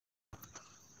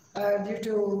Due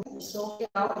to so okay,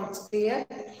 now it's clear.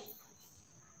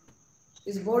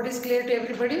 Is board is clear to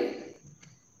everybody?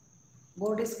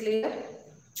 Board is clear?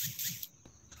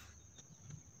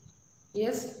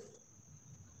 Yes.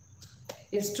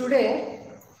 Yes. Today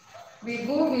we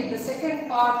go with the second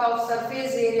part of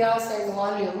surface areas and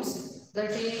volumes.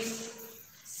 That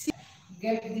is,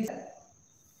 get this.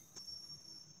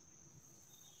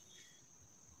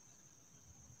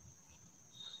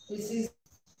 This is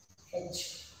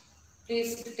H.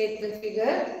 Please take the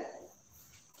figure.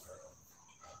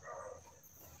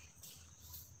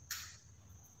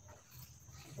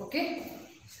 Okay.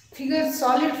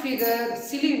 Solid figure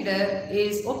cylinder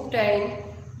is obtained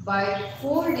by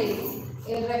folding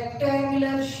a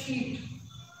rectangular sheet.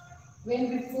 When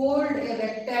we fold a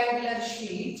rectangular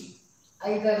sheet,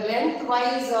 either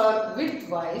lengthwise or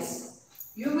widthwise,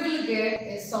 you will get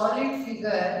a solid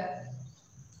figure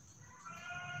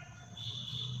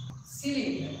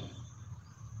cylinder.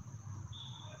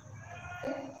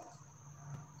 Okay.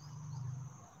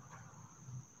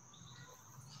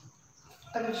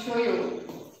 I will show you.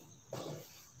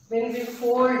 When we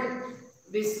fold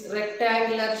this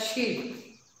rectangular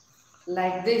sheet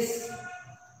like this,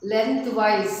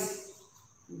 lengthwise,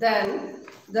 then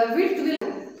the width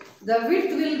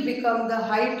will become the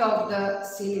height of the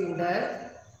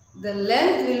cylinder. The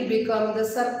length will become the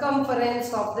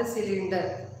circumference of the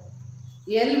cylinder.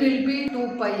 L will be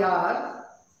 2 pi r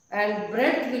and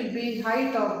breadth will be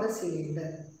height of the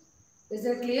cylinder. Is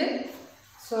that clear?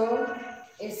 So,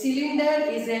 a cylinder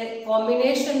is a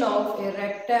combination of a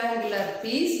rectangular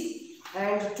piece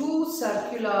and two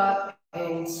circular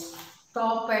ends,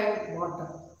 top and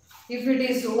bottom. If it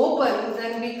is open,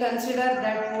 then we consider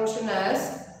that portion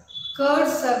as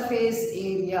curved surface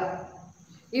area.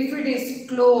 If it is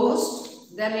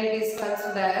closed, then it is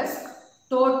considered as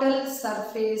total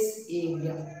surface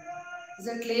area. Is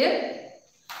that clear?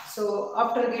 So,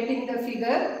 after getting the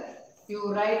figure,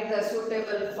 you write the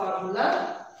suitable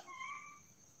formula.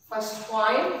 First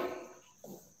point,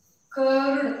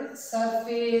 curved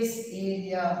surface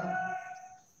area.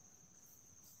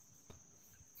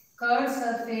 Curved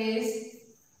surface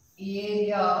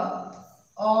area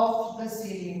of the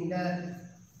cylinder.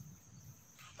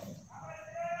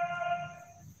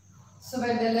 So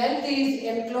when the length is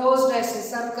enclosed as a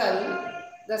circle,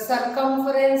 the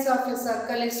circumference of a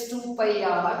circle is 2 pi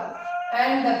r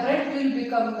and the breadth will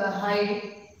become the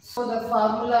height. So the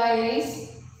formula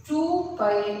is 2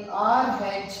 pi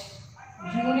RH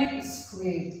unit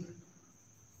square.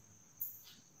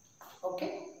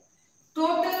 Okay.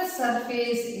 Total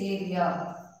surface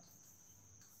area.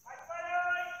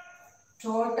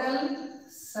 Total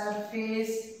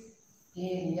surface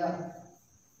area.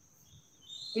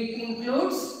 It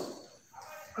includes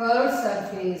curved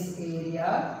surface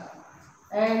area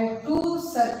and two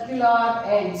circular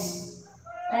ends.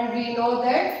 And we know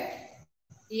that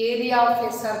area of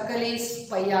a circle is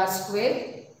pi r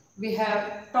square. We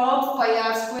have top pi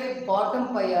r square,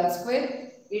 bottom pi r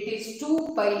square. It is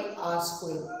 2 pi r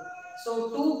square.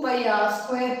 So 2 pi r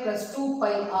square plus 2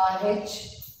 pi r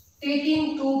h.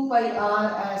 Taking 2 pi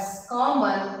r as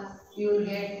common, you will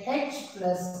get h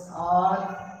plus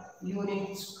r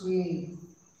unit square.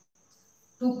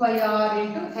 2 pi r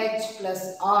into h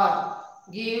plus r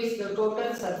gives the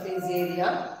total surface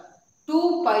area.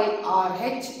 2 pi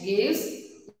RH gives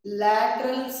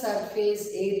lateral surface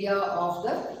area of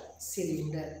the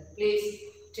cylinder. Please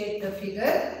take the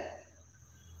figure.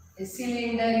 A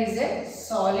cylinder is a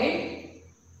solid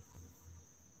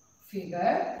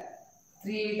figure,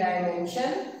 3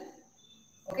 dimension.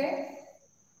 Okay.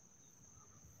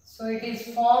 So it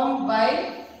is formed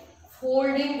by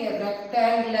folding a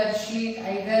rectangular sheet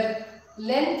either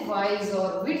lengthwise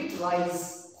or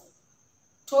widthwise.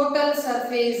 Total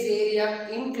surface area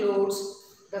includes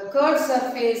the curved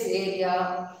surface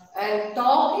area and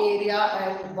top area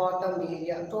and bottom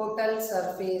area. Total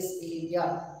surface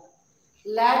area.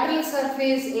 Lateral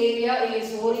surface area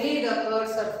is only the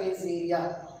curved surface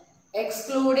area,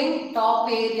 excluding top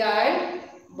area and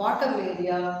bottom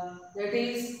area, that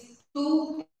is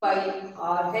 2 pi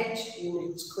RH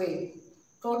unit square.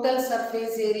 Total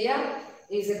surface area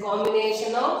is a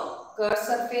combination of curved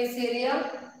surface area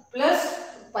plus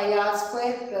pi r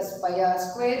square plus pi r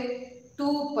square,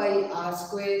 2 pi r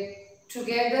square.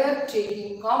 Together,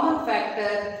 taking common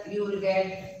factor, you will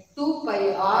get 2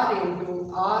 pi r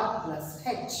into r plus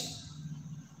h.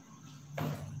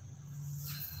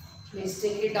 Please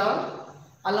take it down.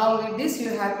 Along with this, you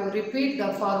have to repeat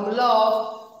the formula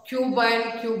of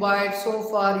cuboid. So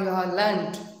far you have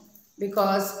learnt,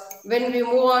 because when we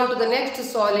move on to the next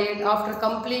solid, after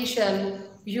completion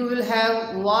you will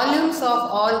have volumes of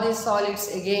all these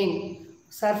solids again.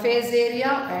 Surface area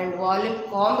and volume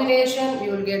combination,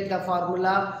 you will get the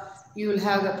formula. You will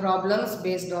have the problems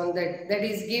based on that. That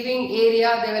is giving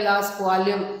area, they will ask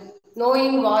volume.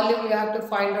 Knowing volume, you have to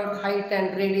find out height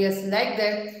and radius. Like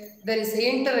that, there is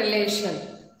interrelation.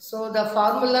 So the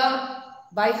formula,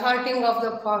 by hearting of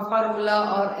the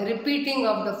formula or repeating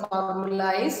of the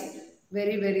formula is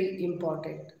very, very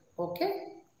important. Okay?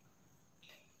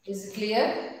 Is it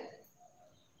clear?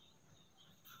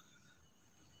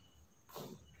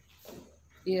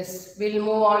 Yes, we'll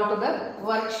move on to the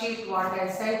worksheet what I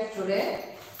sent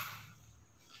today.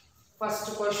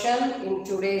 First question in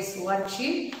today's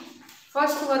worksheet.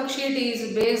 First worksheet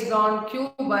is based on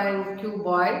cube and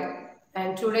cuboid,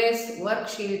 and today's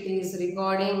worksheet is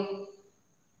regarding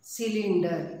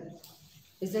cylinder.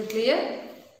 Is it clear?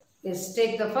 Let's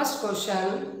take the first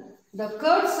question. The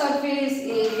curved surface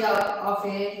area of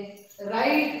a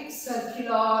right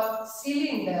circular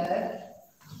cylinder,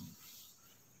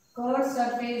 curved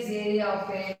surface area of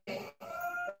a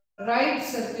right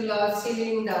circular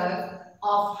cylinder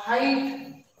of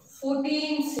height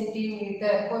 14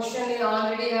 centimeter. Question I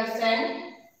already have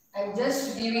sent. I am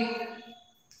just giving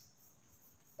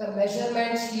the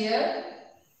measurements here.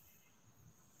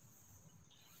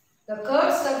 The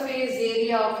curved surface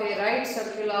area of a right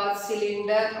circular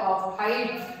cylinder of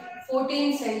height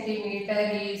 14 centimeter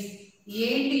is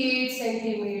 88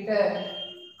 centimeter.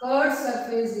 Curved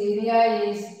surface area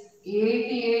is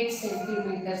 88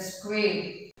 centimeter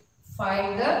square.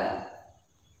 Find the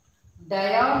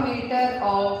diameter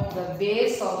of the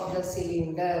base of the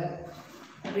cylinder.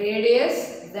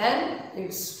 Radius, then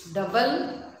its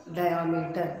double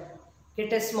diameter.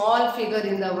 Get a small figure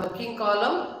in the working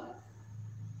column.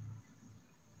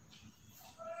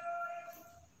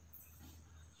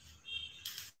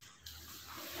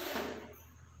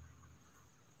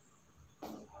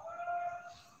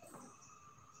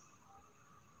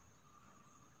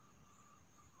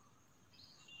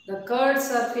 The curved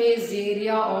surface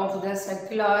area of the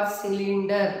circular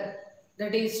cylinder,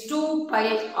 that is 2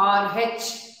 pi RH,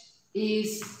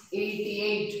 is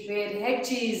 88. Where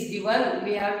H is given,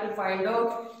 we have to find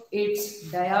out its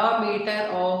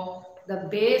diameter of the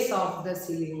base of the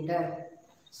cylinder.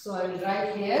 So I will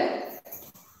write here,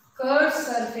 curved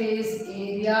surface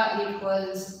area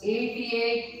equals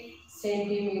 88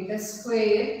 centimeter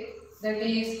square, that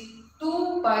is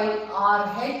 2 pi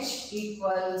RH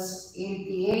equals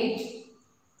 88,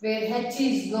 where H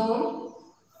is known,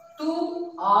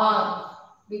 2R,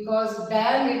 because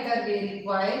diameter we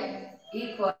require,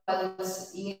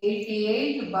 equals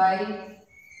 88 by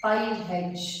pi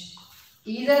H.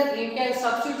 Either you can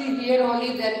substitute here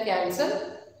only, then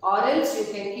cancel, or else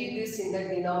you can keep this in the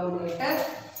denominator.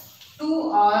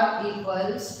 2R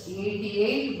equals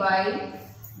 88 by,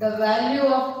 the value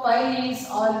of pi is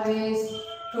always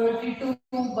 22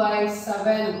 by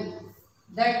 7.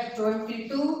 That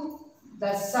 22,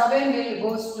 the 7 will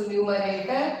goes to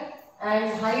numerator,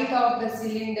 and height of the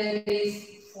cylinder is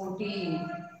 14.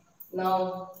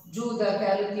 Now do the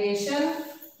calculation,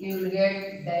 you will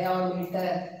get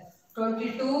diameter.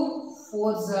 22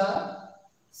 4s are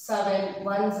 7,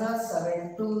 1s are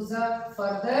 7, 2s are,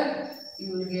 further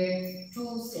you will get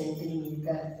 2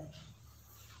 centimeter.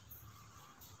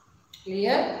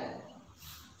 Clear?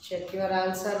 Check your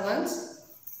answer once.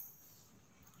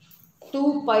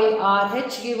 2 pi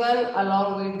RH given,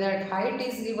 along with that height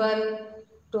is given.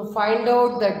 To find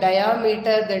out the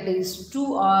diameter, that is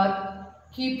 2R,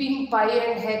 keeping pi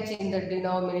and H in the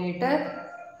denominator,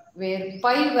 where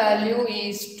pi value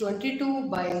is 22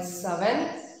 by 7.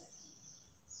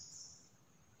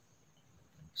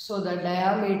 So the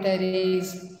diameter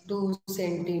is 2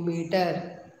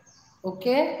 centimeter.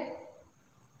 Okay.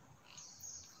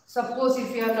 Suppose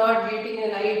if you are not getting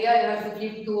an idea, you have to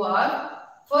keep 2R.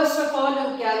 First of all,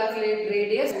 you calculate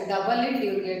radius and double it,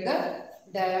 you get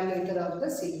the diameter of the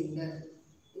cylinder.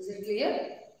 Is it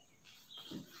clear?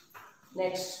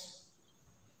 Next.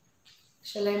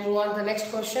 Shall I move on to the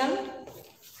next question?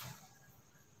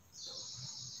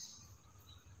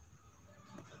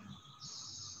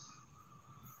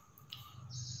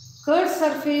 Curved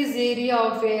surface area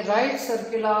of a right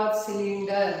circular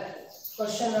cylinder.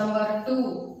 Question number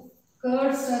 2.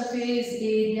 Curved surface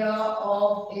area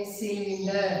of a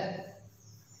cylinder.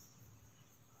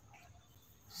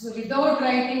 So without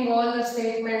writing all the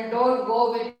statement, don't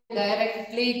go with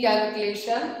directly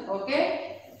calculation.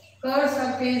 Okay. Curved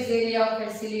surface area of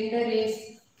a cylinder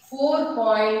is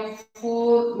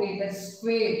 4.4 meters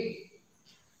square.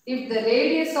 If the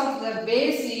radius of the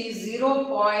base is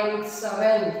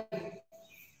 0.7,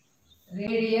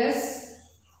 radius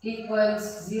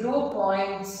equals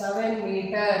 0.7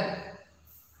 meter.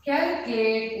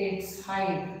 Calculate its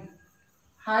height.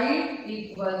 Height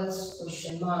equals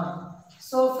question mark.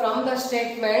 So from the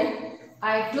statement,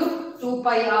 I took 2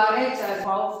 pi RH as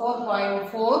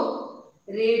 4.4,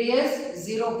 radius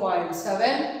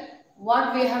 0.7.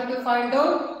 What we have to find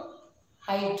out?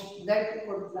 Height. That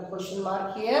put the question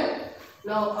mark here.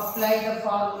 Now apply the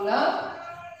formula.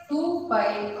 2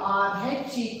 pi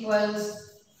RH equals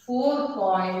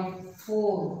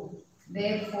 4.4.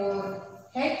 Therefore,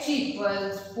 H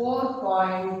equals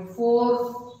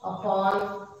 4.4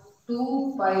 upon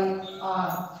 2 pi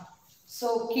R.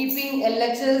 So, keeping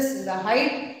LHS the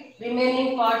height,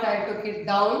 remaining part I took it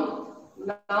down.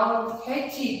 Now,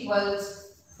 H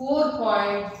equals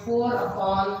 4.4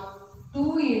 upon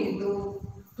 2 into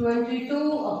 22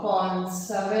 upon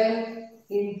 7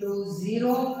 into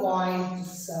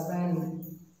 0.7.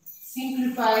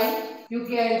 Simplify. You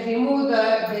can remove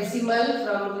the decimal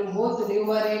from both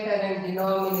numerator and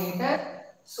denominator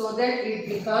so that it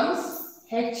becomes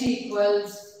H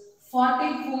equals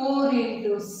 44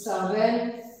 into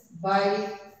 7 by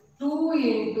 2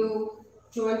 into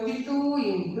 22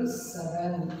 into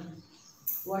 7.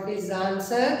 What is the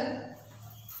answer?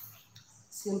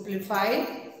 Simplify.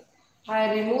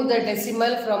 I remove the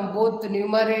decimal from both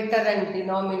numerator and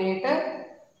denominator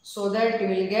so that you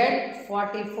will get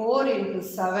 44 into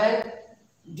 7.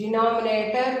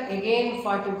 Denominator again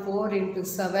 44 into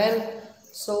 7.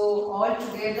 So all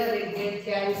together it gets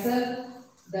cancelled.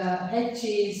 The H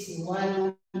is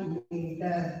 1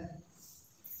 meter.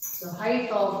 So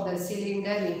height of the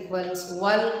cylinder equals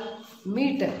 1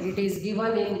 meter. It is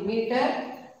given in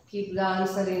meter. Keep the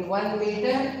answer in 1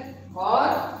 meter or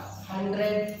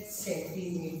 100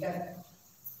 centimeter.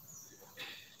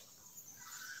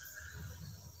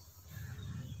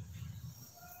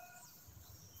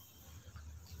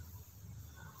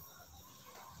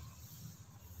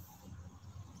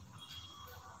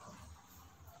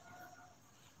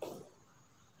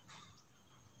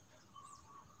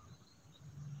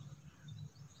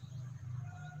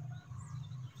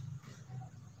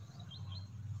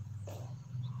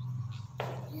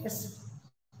 Yes.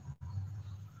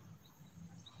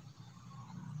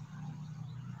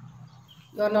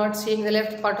 You are not seeing the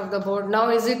left part of the board. Now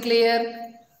is it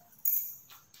clear?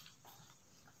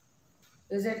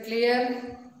 Is it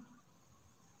clear?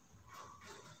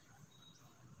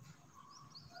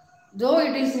 Though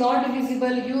it is not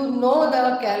visible, you know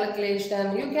the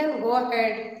calculation. You can go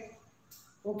ahead.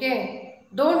 Okay.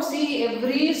 Don't see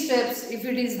every steps. If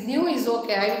it is new is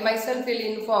okay. I myself will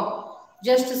inform.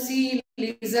 Just to see,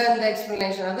 listen the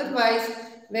explanation. Otherwise,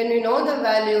 when you know the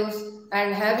values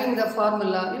and having the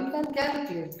formula, you can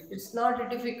calculate. It's not a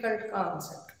difficult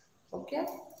concept. Okay.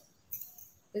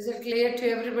 Is it clear to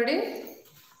everybody?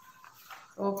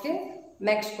 Okay.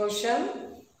 Next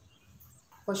question.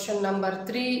 Question number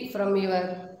 3 from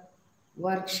your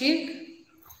worksheet.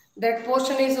 That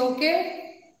portion is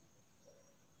okay.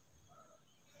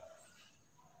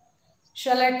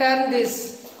 Shall I turn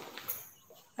this?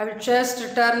 I will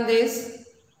just turn this.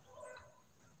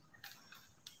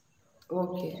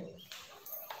 Okay.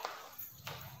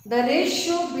 The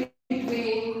ratio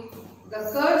between the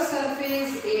curved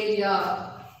surface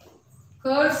area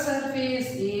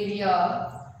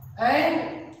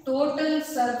and total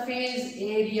surface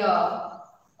area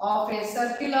of a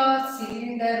circular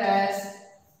cylinder as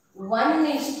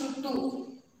 1:2.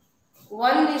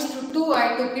 1:2,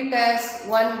 I took it as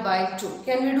 1/2.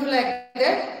 Can we do like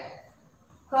that?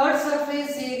 Curved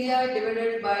surface area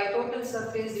divided by total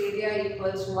surface area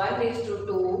equals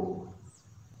 1:2.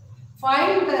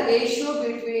 Find the ratio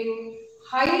between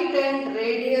height and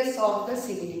radius of the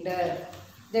cylinder.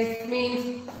 That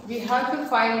means we have to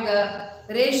find the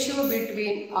ratio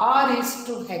between R is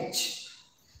to H.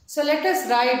 So let us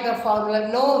write the formula.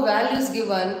 No values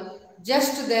given,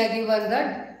 just they are given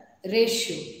the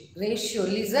ratio.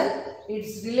 Listen,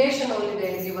 its relation only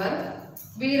they are given.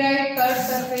 We write curved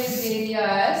surface area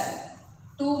as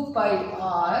 2 pi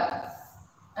R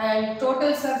and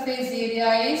total surface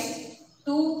area is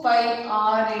 2 pi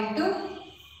R into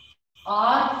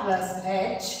R plus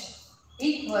H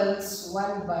equals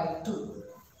 1/2.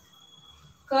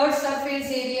 Curved surface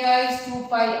area is 2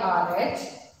 pi RH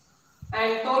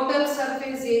and total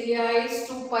surface area is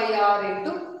 2 pi R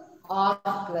into R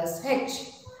plus H.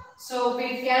 So we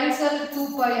cancel 2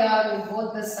 pi R in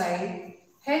both the sides.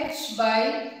 H by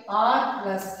R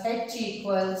plus H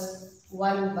equals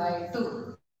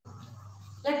 1/2.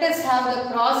 Let us have the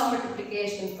cross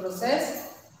multiplication process.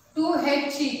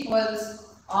 2H equals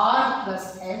R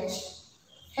plus H.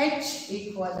 H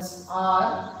equals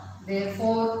R.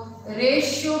 Therefore,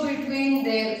 ratio between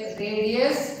their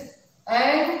radius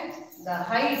and the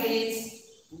height is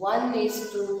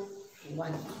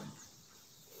 1:1.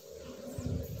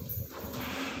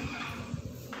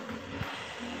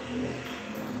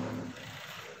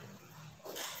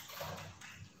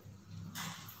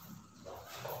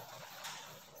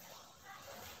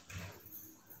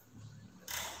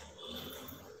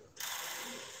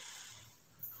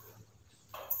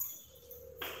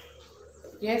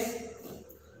 Yes.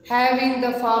 Having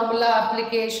the formula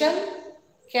application,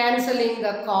 cancelling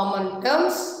the common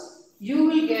terms, you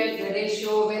will get the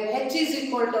ratio when h is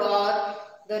equal to r.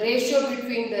 The ratio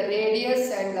between the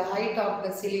radius and the height of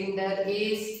the cylinder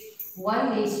is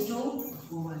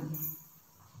 1:1.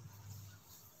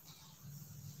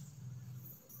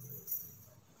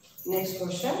 Next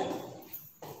question.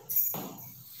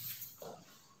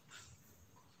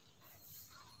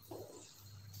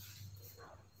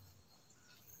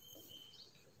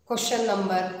 Question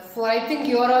number 4. I think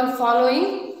you are all following.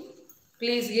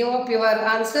 Please give up your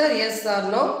answer, yes or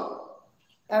no.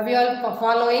 Are we all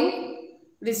following?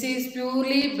 This is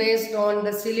purely based on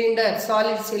the cylinder,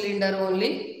 solid cylinder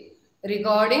only,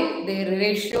 regarding their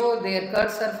ratio, their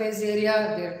cut surface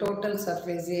area, their total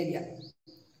surface area.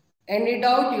 Any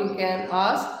doubt you can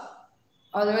ask.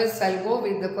 Otherwise, I'll go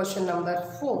with the question number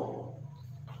 4.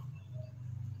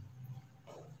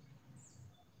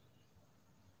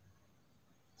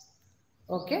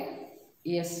 Okay?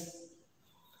 Yes.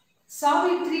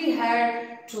 Savitri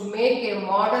had to make a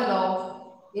model of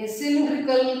a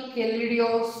cylindrical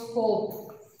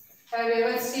kaleidoscope. Have you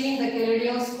ever seen the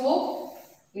kaleidoscope?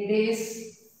 It is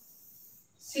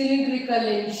cylindrical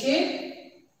in shape.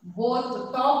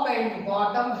 Both top and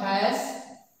bottom has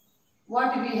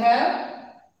what we have?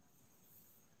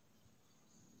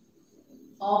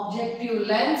 Objective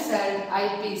lens and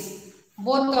eyepiece.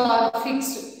 Both are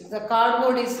fixed. The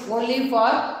cardboard is only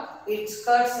for its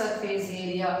cut surface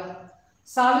area.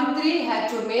 Savitri had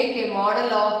to make a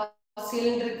model of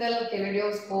cylindrical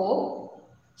kaleidoscope.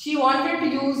 She wanted to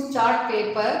use chart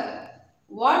paper.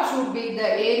 What should be the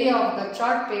area of the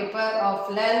chart paper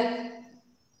of length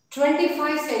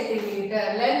 25 centimeter?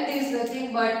 Length is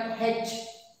nothing but h,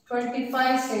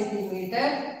 25 centimeter,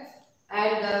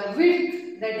 and the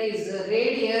width, that is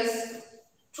radius,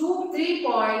 to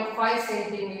 3.5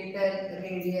 centimeter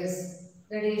radius.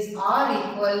 That is r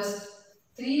equals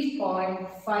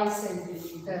 3.5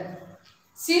 centimeter.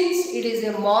 Since it is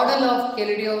a model of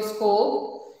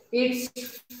kaleidoscope, its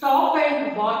top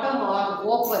and bottom are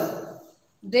open.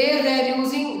 There they are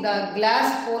using the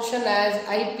glass portion as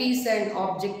eyepiece and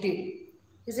objective.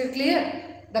 Is it clear?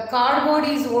 The cardboard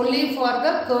is only for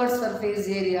the curved surface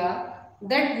area.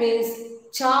 That means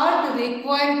chart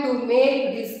required to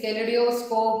make this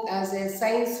kaleidoscope as a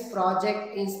science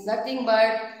project is nothing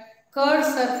but curved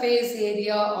surface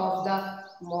area of the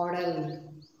model.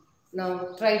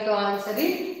 Now try to answer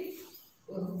it.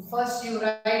 First you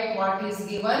write what is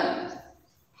given.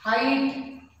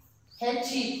 Height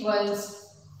h equals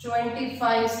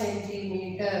 25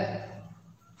 centimeter.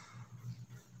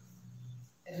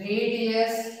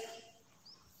 Radius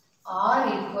r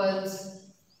equals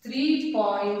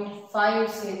 3.5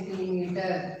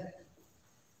 centimeter.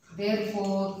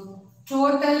 Therefore,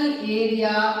 total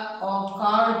area of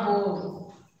cardboard.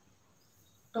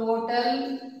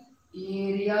 Total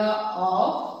area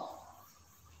of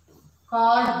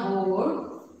cardboard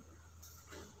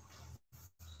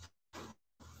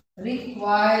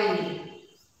required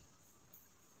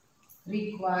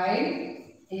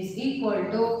is equal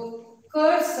to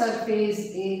curved surface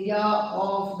area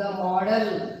of the model.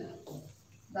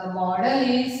 The model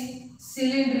is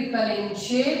cylindrical in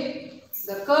shape.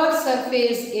 The curved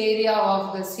surface area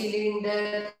of the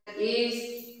cylinder is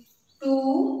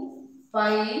 2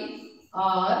 pi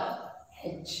r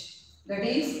h. That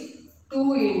is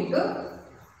 2 into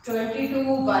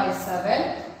 22 by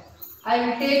 7. I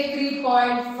will take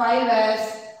 3.5 as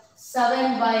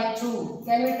 7 by 2.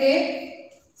 Can we take?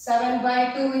 7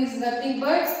 by 2 is nothing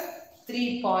but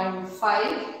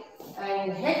 3.5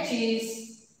 and h is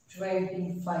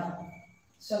 25.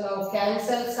 So now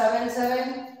cancel 7,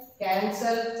 7,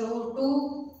 cancel 2,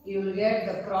 2. You will get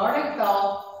the product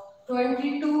of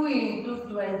 22 into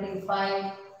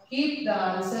 25. Keep the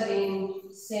answer in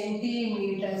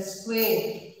centimeter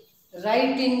square.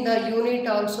 Writing the unit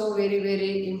also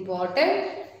very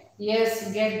important.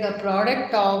 Yes, get the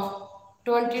product of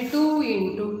 22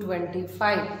 into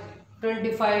 25.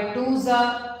 25 2s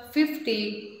are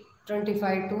 50.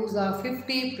 25 2s are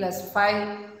 50 plus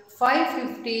 5.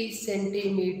 550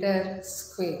 centimeter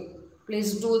square.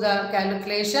 Please do the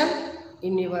calculation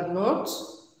in your notes.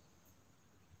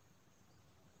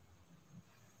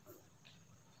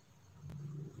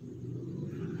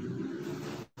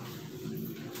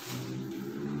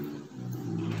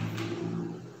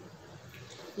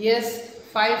 Yes,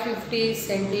 550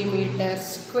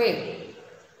 centimeters square.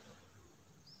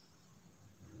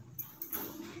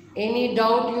 Any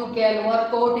doubt you can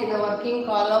work out in the working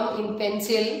column in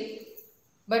pencil.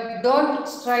 But don't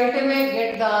straight away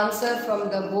get the answer from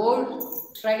the board.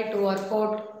 Try to work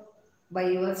out by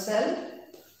yourself.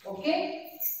 Okay?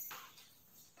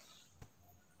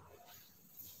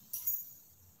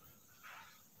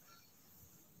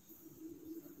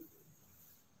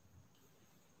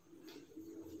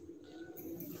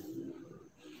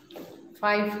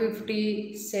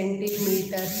 (550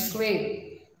 centimeters square).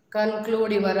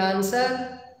 Conclude your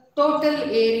answer. Total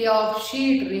area of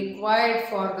sheet required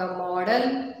for the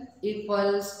model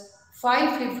equals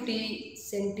 550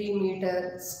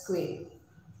 centimeters square.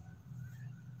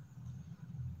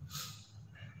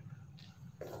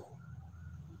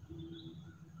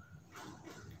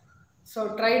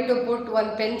 So try to put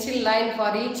one pencil line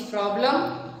for each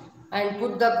problem and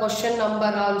put the question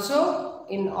number also.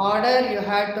 In order you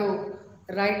have to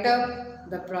write up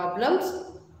the problems,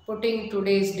 putting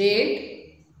today's date.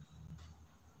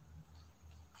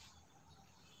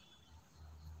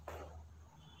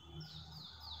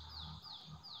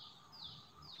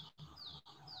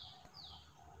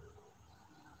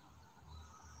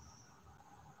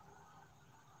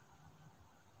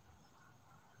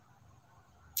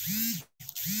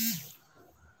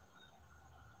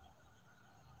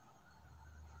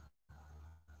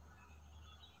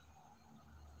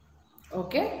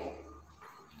 Okay.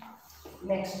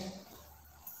 Next.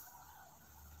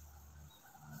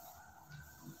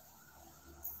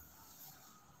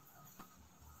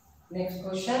 Next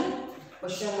question.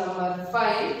 Question number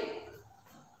 5.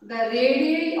 The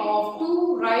radii of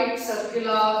two right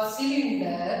circular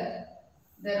cylinder.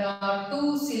 There are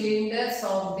two cylinders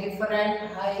of different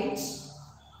heights.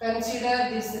 Consider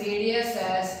this radius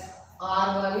as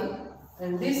R1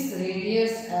 and this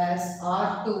radius as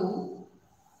R2.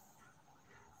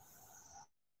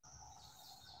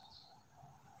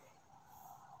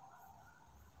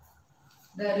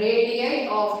 The radii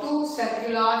of two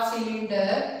circular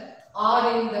cylinders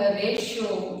are in the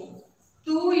ratio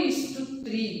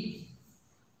 2:3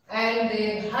 and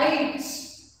their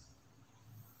heights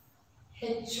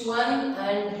H1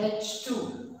 and H2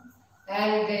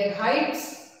 and their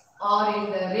heights are in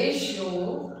the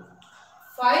ratio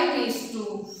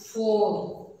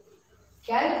 5:4.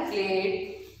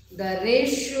 Calculate the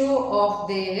ratio of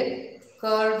their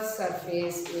curved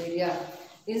surface area.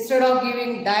 Instead of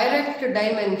giving direct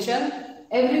dimension,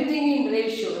 everything in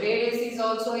ratio. Radius is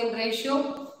also in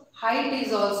ratio, height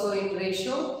is also in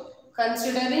ratio.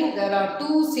 Considering there are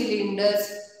two cylinders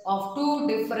of two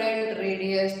different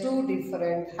radius, two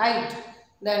different height,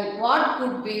 then what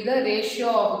could be the ratio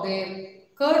of their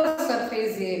curved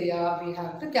surface area we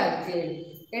have to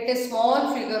calculate. Get a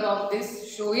small figure of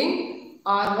this showing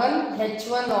R1,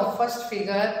 H1 of first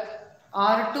figure,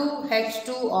 R2,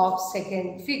 H2 of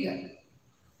second figure.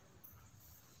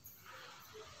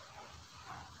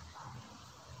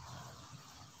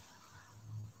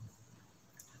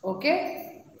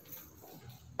 Okay.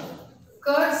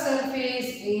 Curved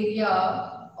surface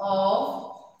area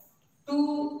of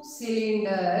two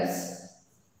cylinders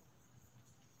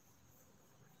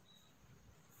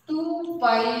 2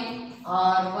 pi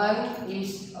R1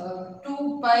 is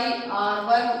 2 pi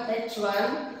R1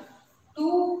 H1,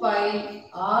 2 pi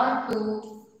R2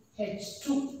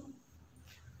 H2.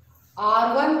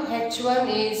 R1 H1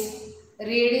 is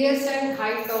radius and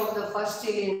height of the first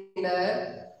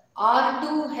cylinder.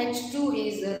 R2 H2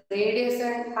 is the radius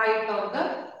and height of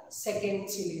the second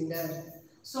cylinder.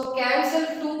 So cancel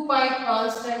 2 pi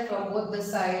constant from both the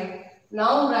side.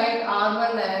 Now write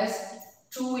R1 as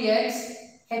 2x,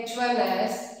 H1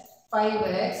 as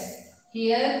 5x,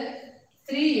 here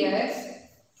 3x,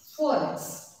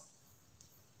 4x.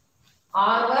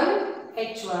 R1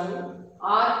 H1,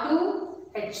 R2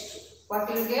 H2. What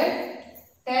you get?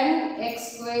 10x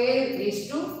square is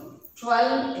to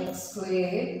 12x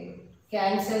square.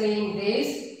 Cancelling this,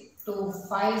 2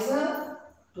 5s,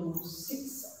 2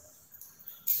 6.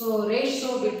 So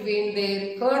ratio between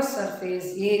their curved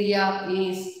surface area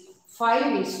is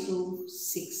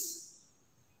 5:6.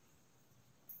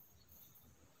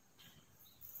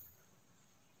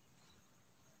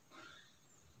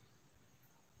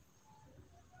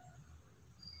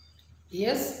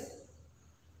 Yes.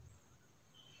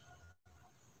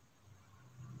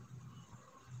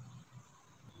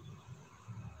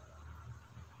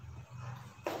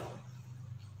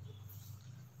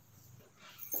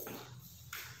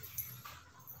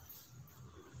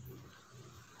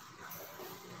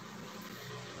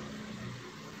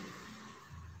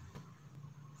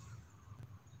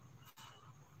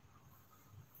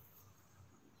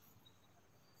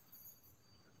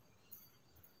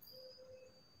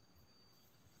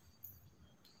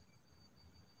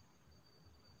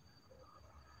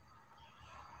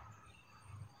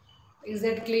 Is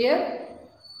that clear?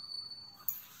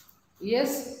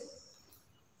 Yes?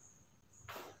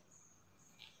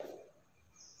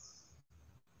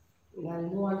 I'll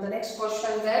move on to the next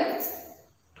question then.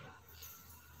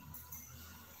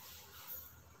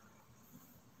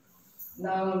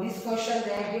 Now this question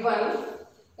they have given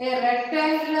a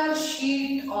rectangular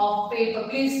sheet of paper.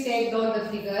 Please take down the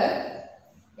figure.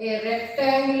 A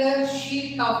rectangular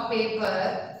sheet of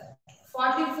paper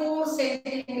 44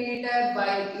 centimeter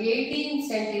by 18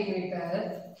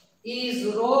 centimeter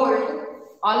is rolled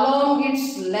along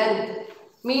its length.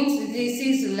 Means this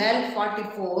is length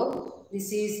 44,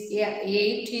 this is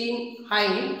 18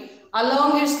 height.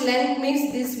 Along its length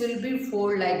means this will be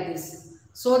fold like this.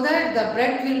 So that the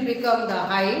breadth will become the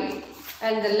height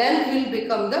and the length will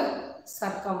become the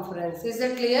circumference. Is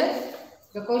that clear?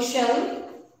 The question,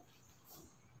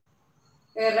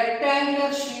 a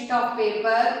rectangular sheet of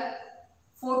paper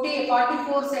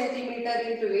 44 centimeter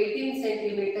into 18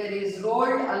 centimeter is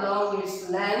rolled along its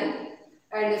length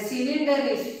and a cylinder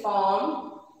is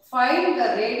formed. Find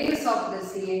the radius of the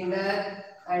cylinder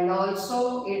and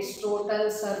also its total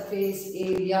surface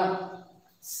area.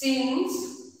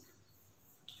 Since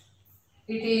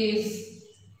it is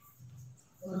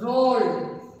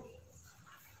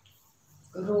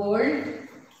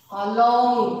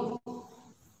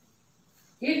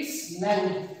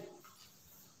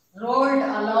rolled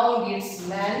along its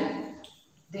length,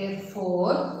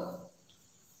 therefore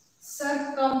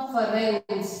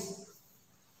circumference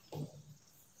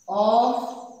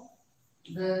of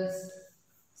the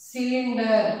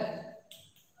cylinder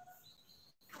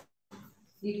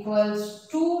equals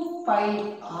 2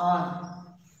 pi r.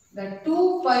 The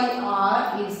 2 pi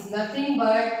r is nothing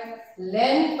but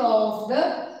length of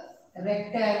the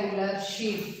rectangular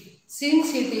sheet.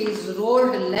 Since it is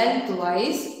rolled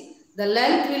lengthwise, the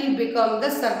length will become the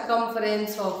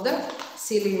circumference of the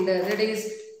cylinder. That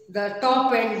is the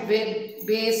top and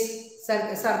base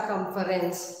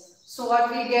circumference. So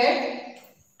what we get?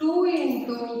 2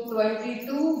 into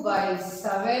 22 by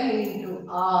 7 into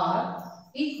r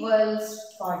equals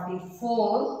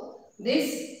 44.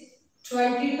 This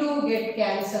 22 get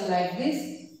cancelled like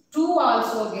this. 2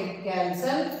 also get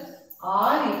cancelled.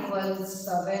 R equals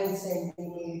 7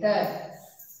 centimeter.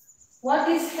 What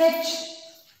is h?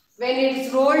 When it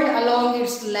is rolled along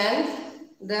its length,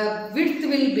 the width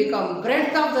will become,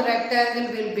 breadth of the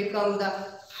rectangle will become the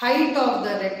height of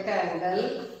the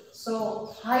rectangle.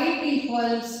 So height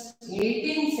equals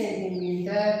 18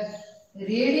 centimeter.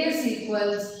 Radius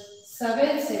equals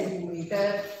 7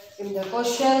 centimeter. In the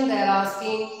question they are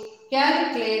asking,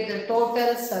 calculate the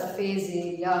total surface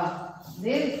area.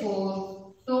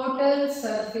 Therefore, total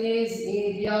surface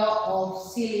area of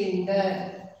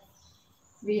cylinder,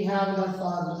 we have the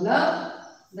formula,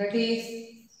 that is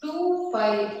 2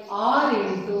 pi r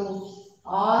into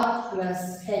r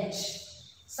plus h.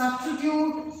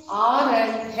 Substitute r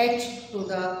and h to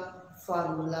the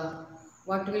formula.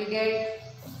 What will get?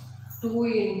 2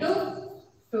 into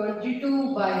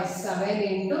 22 by 7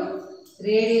 into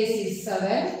radius is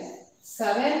 7.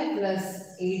 7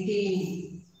 plus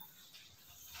 18.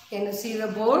 Can you see the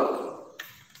board?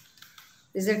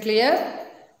 Is it clear?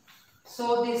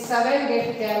 So this 7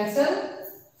 get cancelled.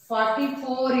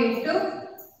 44 into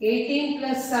 18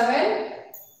 plus 7,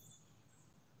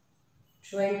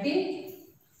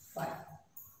 25.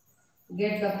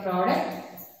 Get the product.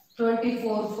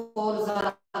 24 4s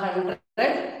are 100.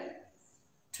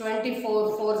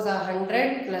 24 4s are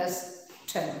 100 plus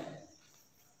 10.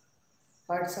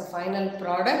 What's the final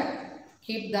product?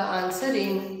 Keep the answer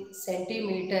in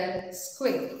centimeter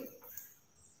square.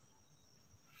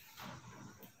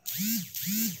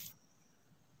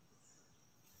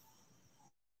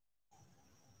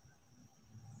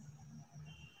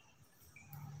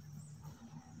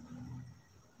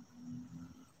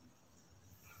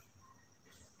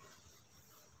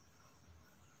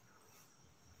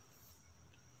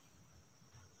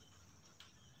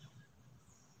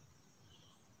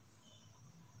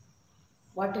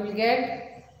 What will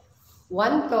get?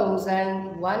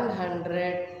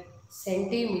 1100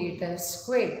 centimeter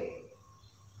square.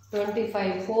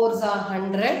 25 4s are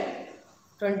 100.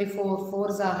 24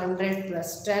 4s are 100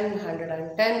 plus 10,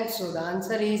 110. So the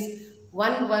answer is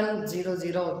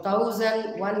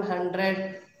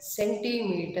 1100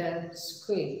 centimeter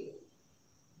square.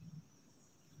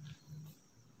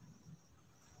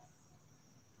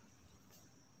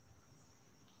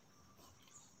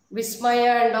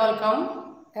 Vismaya and all come,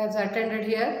 has attended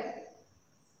here.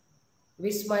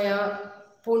 Vismaya,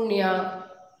 Punya,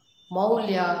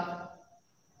 Maulya.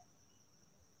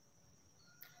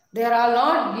 They are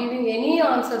not giving any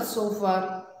answers so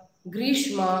far.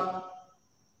 Grishma,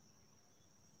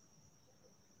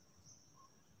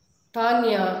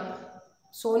 Tanya,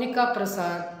 Sonika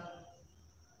Prasad.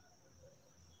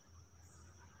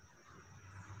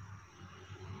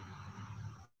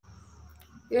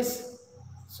 Yes,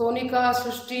 Sonika,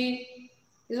 Srishti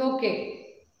is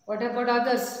okay. What about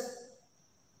others?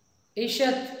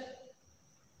 Ishat,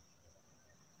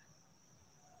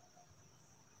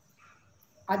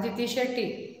 Aditi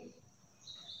Shetty.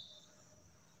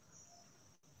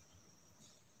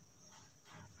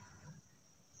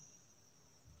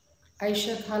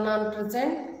 Aishat Hanan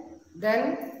present.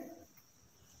 Then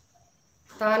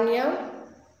Tanya,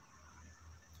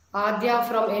 Adya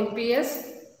from NPS.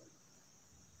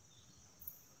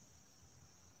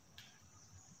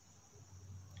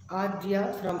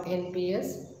 Adya from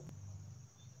NPS.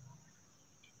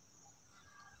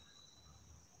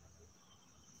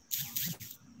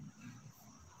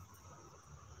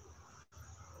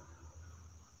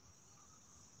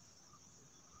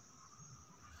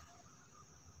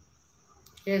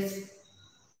 Yes.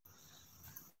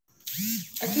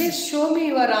 At least show me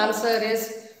your answer.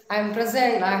 Yes, I am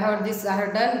present. I have this. I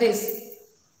have done this.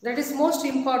 That is most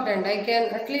important. I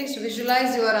can at least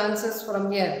visualize your answers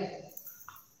from here.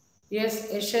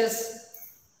 Yes, Yashas.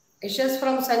 Yashas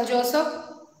from St. Joseph.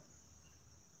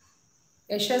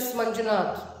 Yashas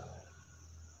Manjunath.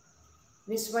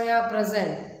 Vismaya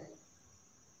present.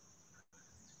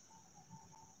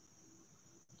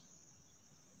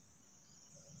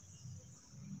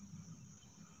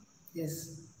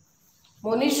 Yes.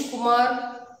 Monish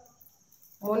Kumar.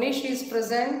 Monish is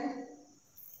present.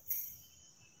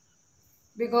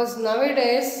 Because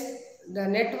nowadays the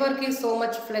network is so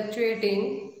much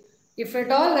fluctuating. If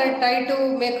at all I try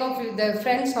to make up with the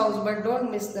friend's house, but don't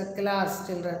miss the class,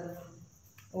 children.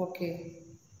 Okay.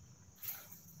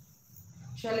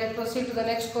 Shall I proceed to the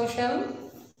next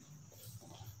question?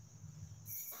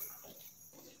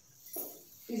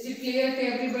 Is it clear to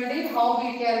everybody how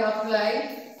we can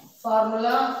apply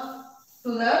formula to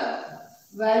the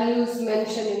values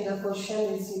mentioned in the question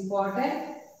is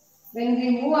important. When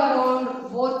we move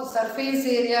around both surface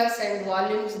areas and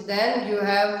volumes, then you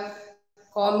have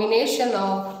combination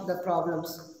of the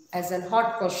problems as a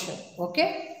hot question.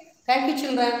 Okay? Thank you,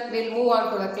 children. We'll move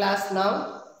on to the class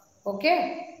now.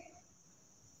 Okay?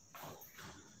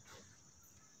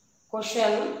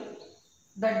 Question.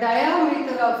 The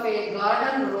diameter of a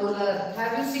garden roller.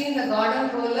 Have you seen the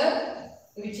garden roller?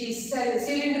 Which is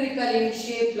cylindrical in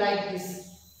shape like this.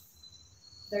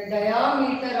 The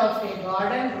diameter of a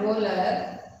garden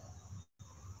roller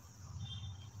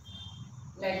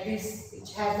like this,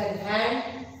 which has a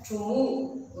hand to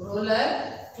move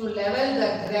roller to level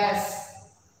the grass,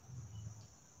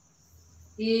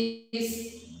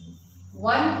 is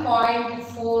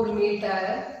 1.4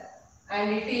 meter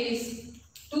and it is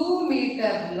 2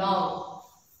 meter long.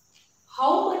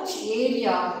 How much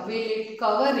area will it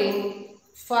cover in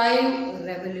 5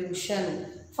 revolution?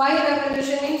 5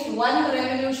 revolution means 1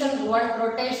 revolution, 1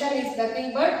 rotation is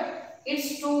nothing but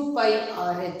it's 2 pi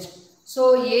RH.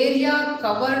 So area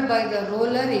covered by the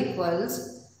roller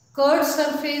equals curved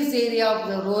surface area of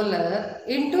the roller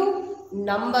into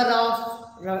number of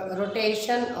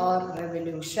rotation or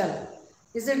revolution.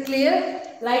 Is it clear?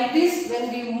 Like this,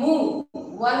 when we move,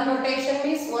 1 rotation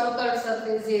means 1 curved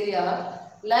surface area.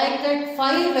 Like that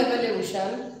 5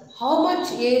 revolution, how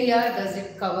much area does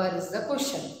it cover is the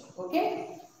question. Okay.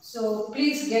 So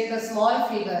please get the small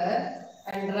figure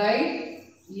and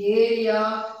write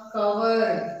area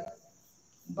covered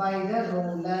by the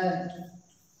roller.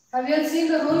 Have you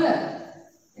seen the roller?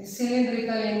 It's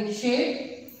cylindrical in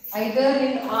shape. Either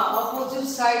in opposite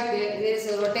side there is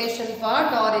a rotation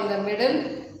part or in the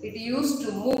middle it used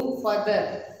to move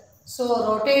further.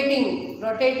 So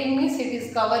rotating means it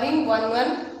is covering one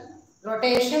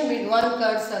rotation with 1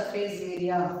 curved surface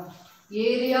area.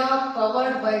 Area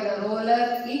covered by the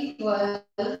roller equal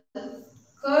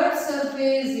curved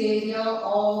surface area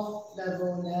of the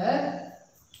roller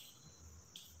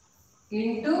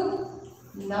into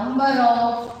number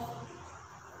of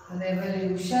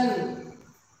revolution.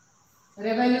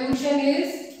 Revolution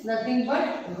is nothing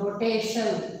but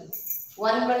rotation.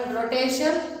 One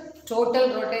rotation,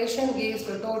 total rotation gives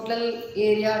the total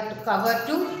area to cover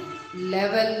to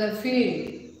level the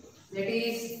field. That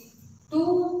is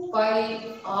 2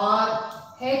 pi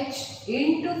RH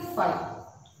into 5.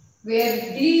 Where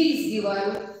D is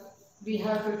given, we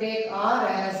have to take R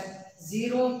as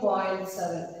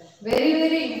 0.7.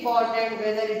 Very important,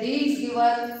 whether D is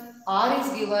given, R is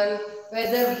given,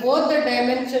 whether both the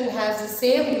dimension has the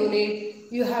same unit,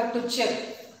 you have to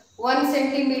check. 1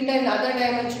 centimeter in other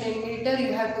dimension in meter,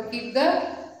 you have to keep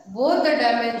both the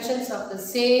dimensions of the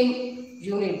same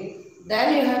unit.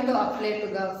 Then you have to apply to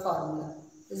the formula.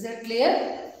 Is that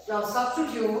clear? Now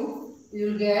substitute, you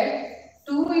will get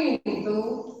 2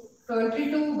 into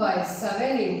 22 by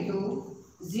 7 into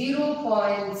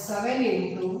 0.7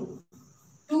 into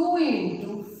 2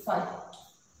 into 5.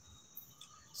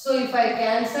 So if I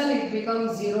cancel, it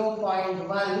becomes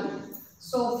 0.1.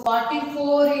 So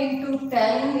 44 into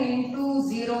 10 into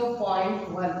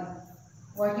 0.1.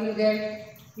 What you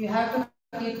get? You have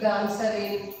to keep the answer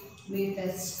in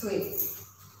meters square.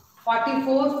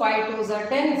 44, 5 2s are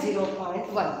 10,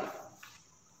 0.1.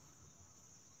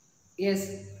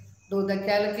 Yes, do the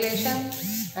calculation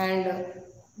and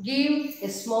give a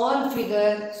small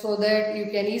figure so that you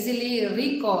can easily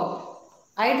recall,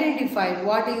 identify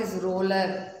what is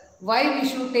roller, why we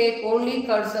should take only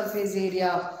curved surface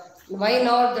area, why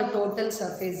not the total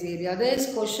surface area.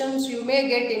 These questions you may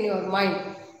get in your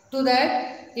mind. To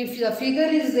that, if the figure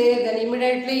is there, then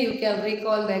immediately you can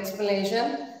recall the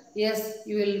explanation. Yes,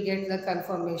 you will get the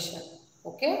confirmation.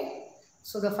 Okay.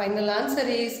 So the final answer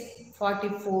is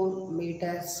 44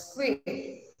 meters square.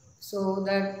 So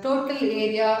the total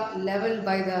area leveled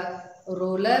by the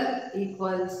roller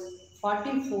equals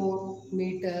 44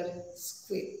 meter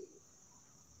square.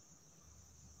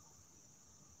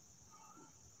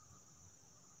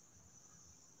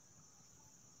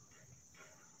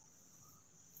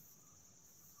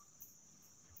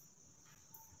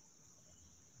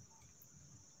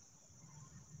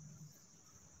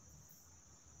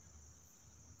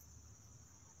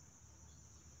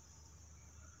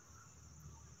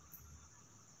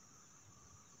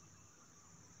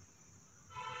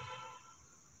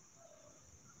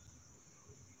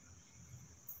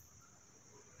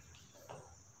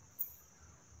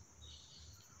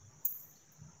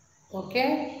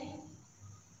 Okay.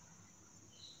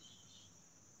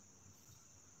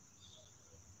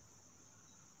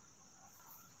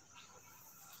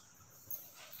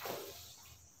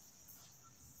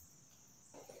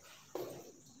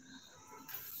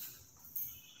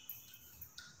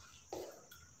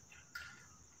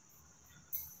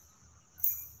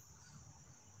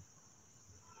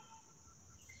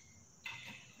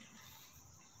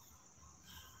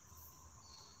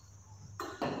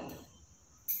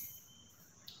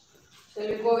 So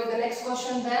you go with the next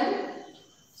question then.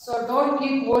 So don't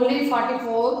keep only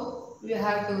 44. You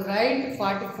have to write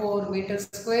 44 meters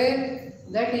square.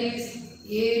 That is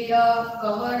area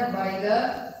covered by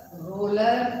the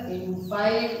roller in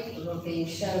 5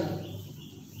 rotation.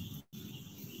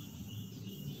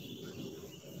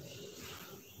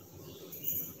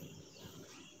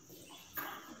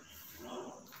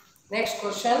 Next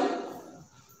question.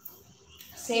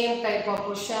 Same type of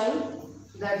question.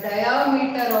 The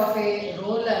diameter of a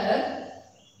roller.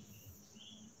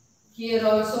 Here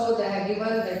also they have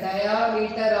given the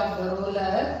diameter of the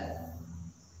roller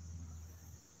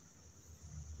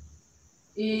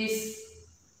is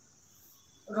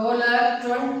roller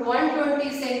 120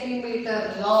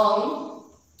 centimeter long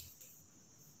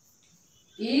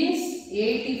is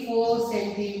 84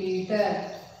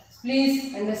 centimeter.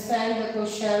 Please understand the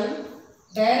question.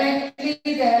 Directly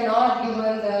they are not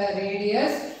given the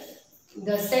radius.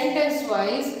 The sentence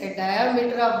wise, a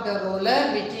diameter of the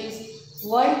roller which is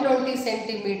 120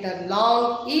 centimeter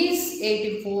long is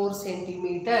 84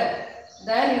 centimeter.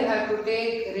 Then you have to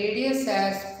take radius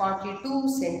as 42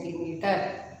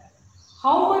 centimeter.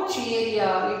 How much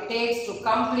area it takes to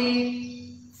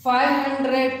complete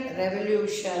 500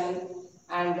 revolution,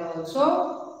 and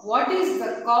also what is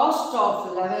the cost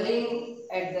of leveling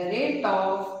at the rate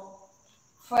of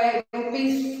 5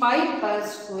 rupees 5 per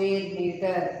square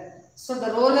meter. So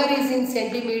the roller is in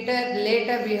centimeter.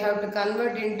 Later we have to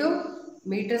convert into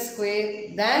meter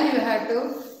square. Then you have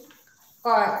to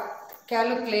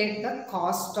calculate the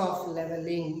cost of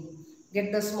leveling.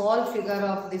 Get the small figure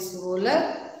of this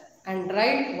roller and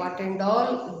write what and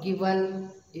all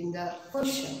given in the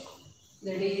question.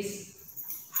 That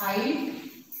is height.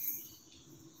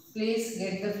 Please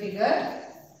get the figure.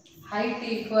 Height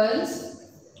equals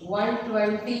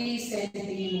 120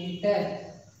 centimeter.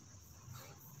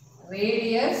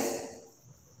 Radius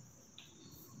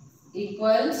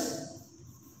equals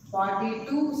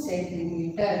 42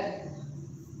 centimeter.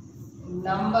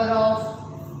 Number of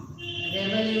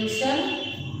revolution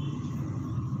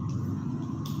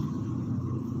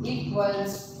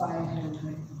equals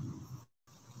 500.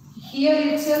 Here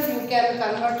itself you can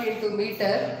convert into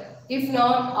meter. If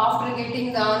not, after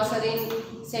getting the answer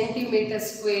in centimeter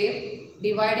square,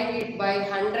 dividing it by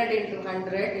 100 into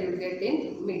 100, you will get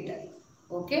in meter.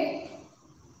 Okay.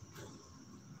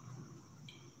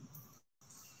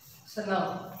 So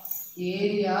now,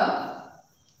 area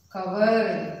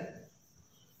covered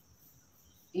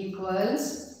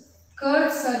equals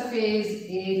curved surface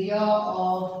area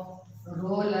of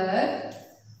roller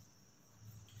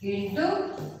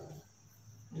into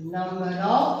number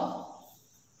of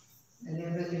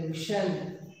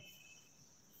revolution.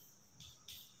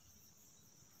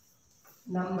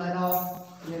 Number of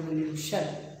revolution.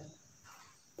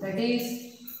 That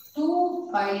is 2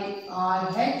 pi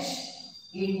RH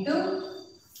into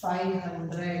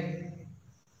 500.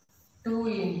 2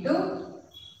 into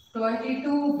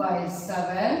 22 by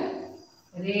 7,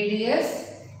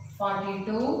 radius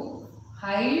 42,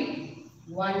 height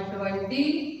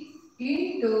 120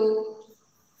 into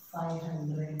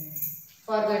 500.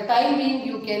 For the time being,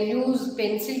 you can use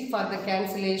pencil for the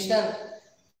cancellation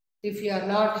if you are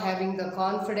not having the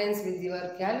confidence with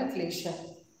your calculation.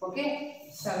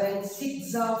 Okay, 7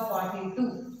 6 are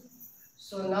 42.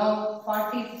 So now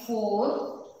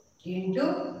 44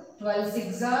 into 12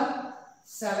 6 are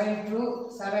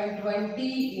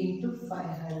 720 into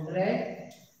 500.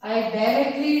 I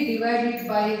directly divide it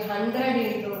by 100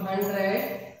 into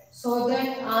 100, so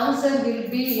that answer will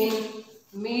be in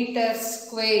meter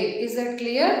square. Is that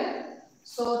clear?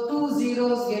 So 2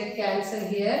 zeros get cancelled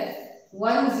here.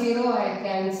 1 0 I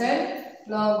cancelled.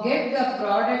 Now get the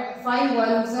product. 5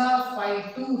 ones are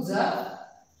 5 twos are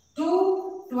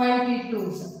 2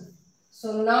 22s.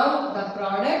 So now the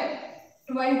product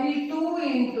 22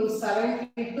 into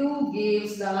 72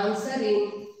 gives the answer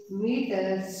in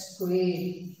meter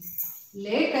square.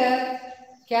 Later,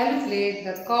 calculate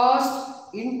the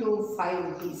cost into 5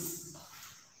 rupees.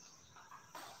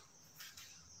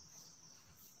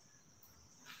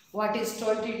 What is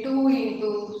 22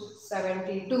 into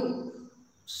 72?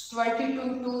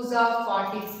 22 twos are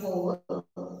 44.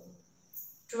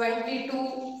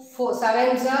 22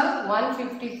 sevens are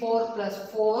 154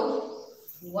 plus 4.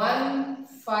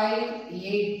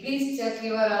 158. Please check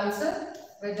your answer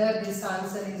whether this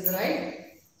answer is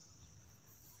right.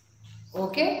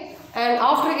 Okay. And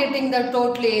after getting the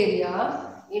total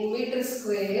area in meter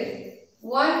square,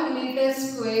 1 meter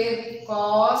square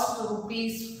cost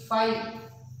rupees 5.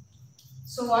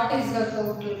 So what is the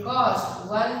total cost?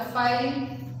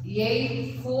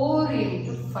 1584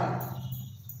 into 5.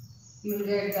 You will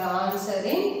get the answer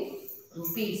in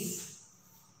rupees.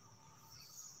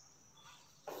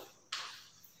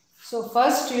 So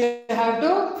first you have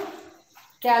to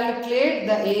calculate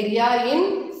the area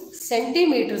in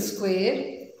centimeter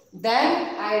square.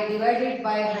 Then I divide it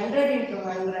by 100 into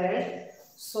 100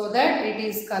 so that it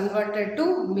is converted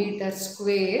to meter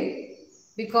square,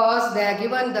 because they are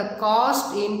given the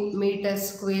cost in meter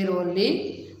square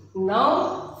only.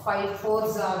 Now 5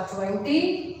 fours are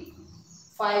 20,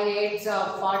 5 eights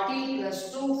are 40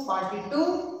 plus 2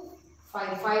 42,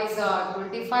 5 fives are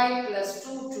 25 plus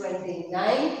 2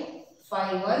 29.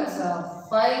 5 ones are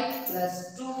 5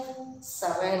 plus 2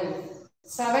 7.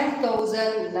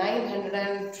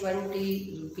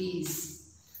 7,920 rupees.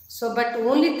 So, but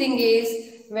only thing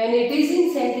is, when it is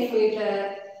in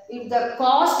centimeter, if the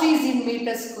cost is in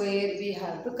meter square, we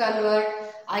have to convert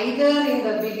either in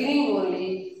the beginning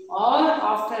only or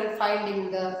after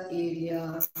finding the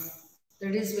area.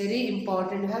 That is very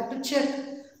important. You have to check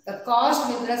the cost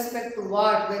with respect to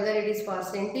what, whether it is for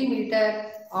centimeter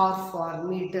or for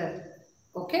meter.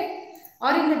 Okay?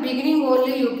 Or in the beginning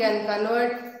only you can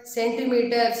convert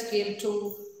centimeter scale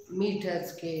to meter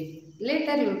scale.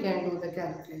 Later you can do the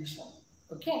calculation.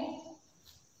 Okay?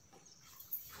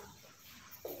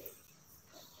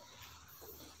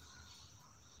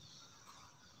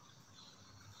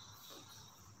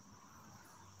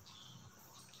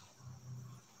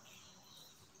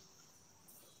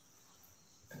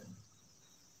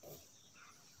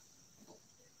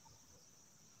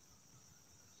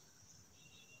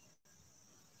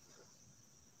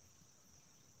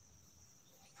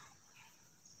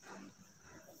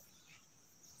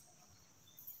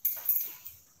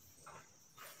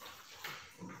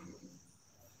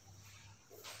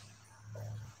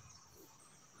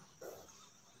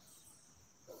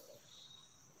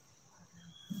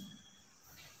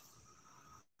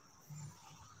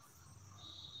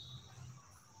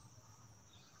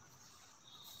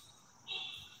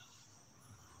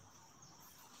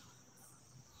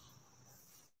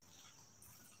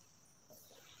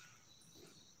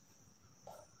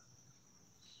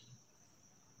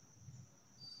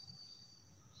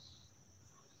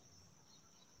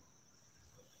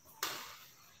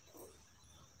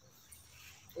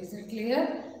 Is it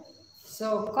clear?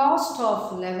 So, cost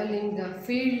of leveling the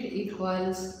field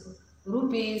equals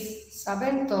rupees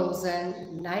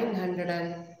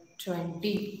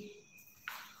 7,920.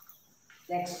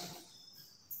 Next.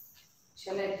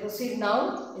 Shall I proceed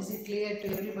now? Is it clear to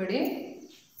everybody?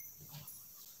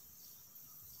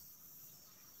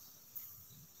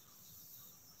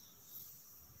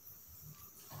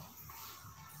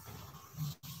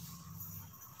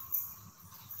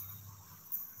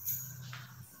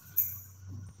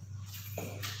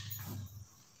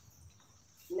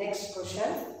 Next question.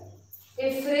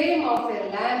 A frame of a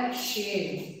lamp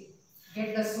shade.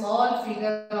 Get the small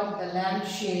figure of the lamp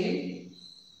shade.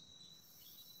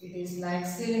 It is like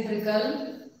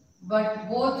cylindrical, but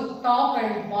both top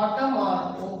and bottom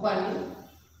are open.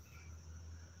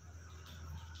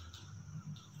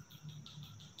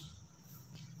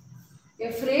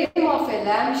 A frame of a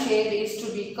lampshade is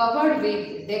to be covered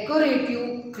with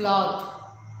decorative cloth.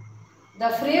 The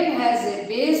frame has a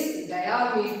base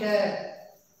diameter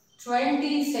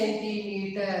 20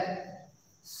 centimeter.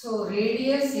 So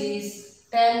radius is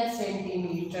 10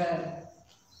 centimeter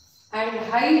and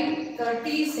height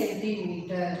 30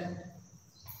 centimeter.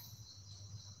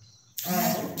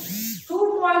 And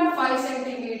 2.5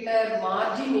 centimeter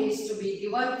margin is to be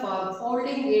given for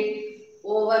folding it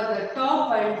over the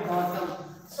top and bottom.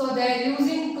 So they are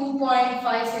using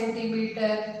 2.5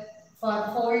 centimeter for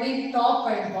folding top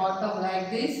and bottom like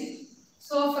this.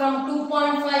 So from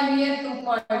 2.5 here,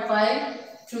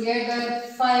 2.5 together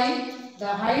 5, the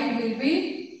height will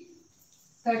be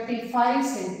 35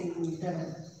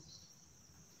 centimeter.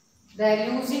 They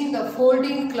are using the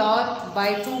folding cloth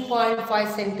by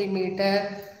 2.5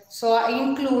 centimeter. So I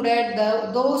included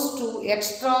those two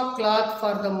extra cloth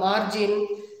for the margin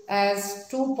as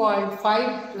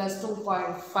 2.5 plus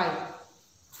 2.5.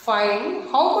 Find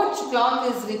how much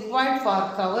cloth is required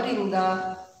for covering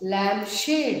the lamp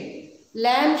shade.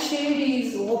 Lamp shade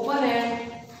is open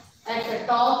end at the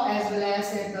top as well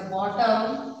as at the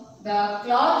bottom. The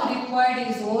cloth required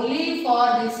is only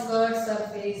for the skirt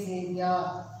surface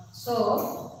area.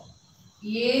 So,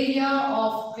 area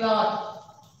of cloth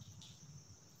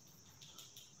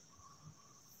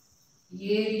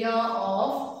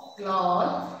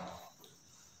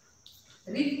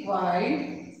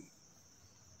required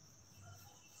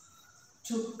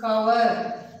to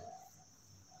cover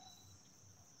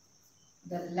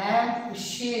the lamp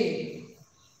shade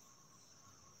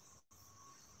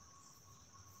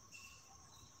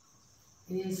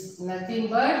is nothing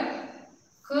but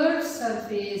curved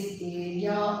surface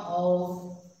area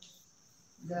of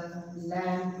the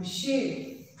lamp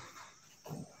shade.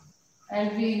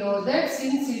 And we know that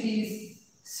since it is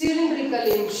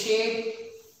cylindrical in shape,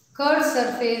 curved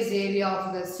surface area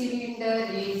of the cylinder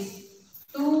is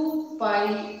 2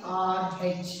 pi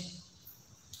RH.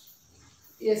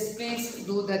 Yes, please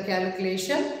do the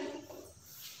calculation.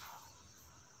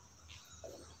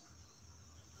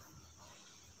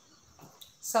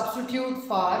 Substitute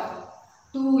for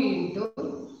 2 into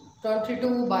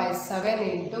 22 by 7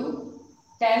 into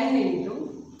 10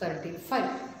 into 35.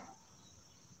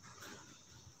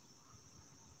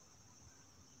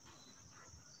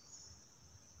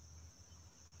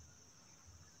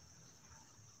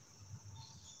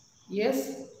 Yes,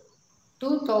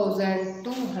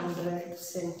 2200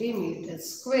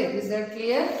 centimeters square. Is that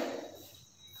clear?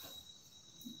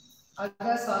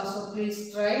 Others also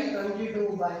please try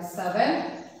 22 by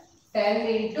 7, 10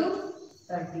 into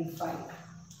 35.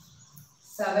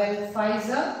 7 5s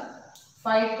are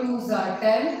 5 2s are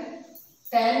 10.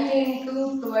 10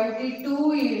 into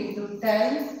 22 into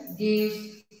 10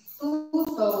 gives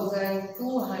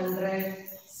 2200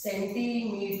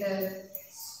 centimeter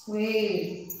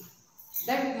square.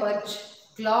 That much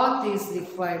cloth is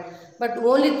required. But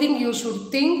only thing you should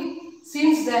think,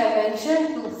 since they have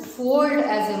mentioned to fold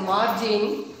as a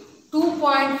margin,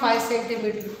 2.5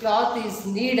 centimeter cloth is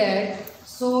needed.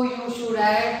 So you should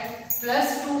add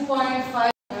plus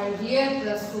 2.5 and here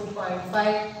plus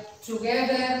 2.5.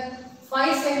 Together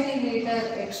 5 centimeter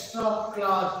extra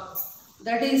cloth.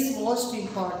 That is most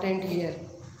important here.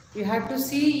 You have to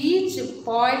see each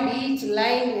point, each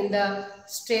line in the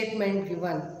statement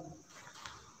given.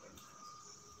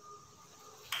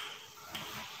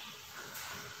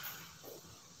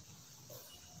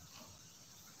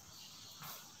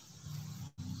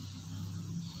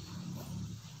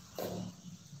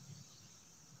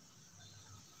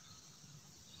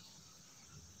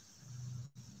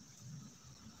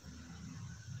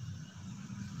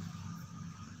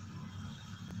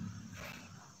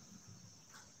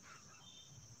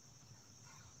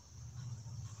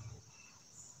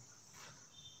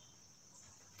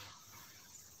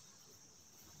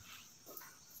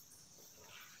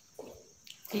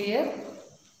 Clear?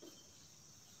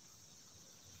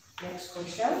 Next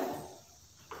question.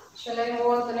 Shall I move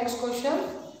on to the next question?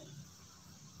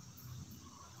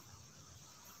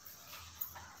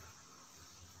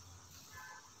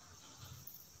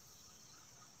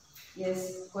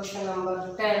 Yes, question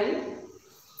number 10.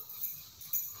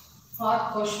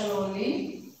 Hard question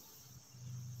only.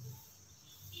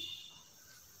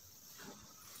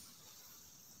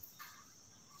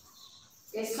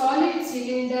 A solid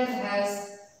cylinder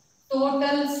has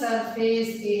total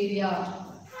surface area.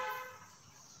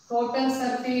 Total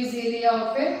surface area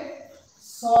of a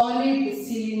solid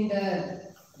cylinder.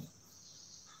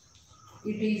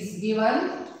 It is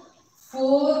given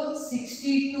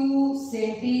 462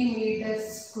 centimeters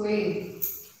square.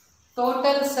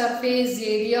 Total surface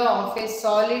area of a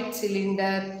solid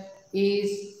cylinder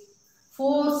is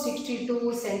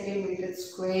 462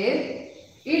 centimeters square.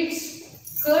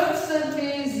 Its curved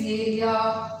surface area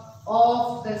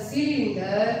of the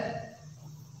cylinder,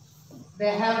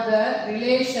 they have the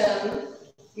relation,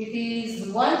 it is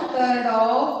 1/3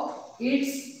 of its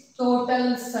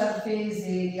total surface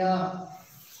area.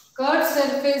 Curved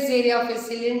surface area of a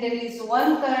cylinder is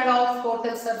 1/3 of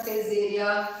total surface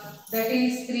area, that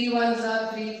is 3 1s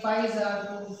are 3, 5s are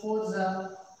 2, 4s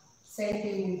are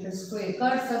centimeters square.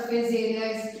 Curved surface area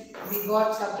is we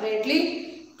got separately,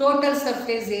 total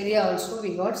surface area also we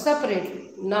got separately.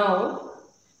 Now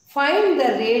find the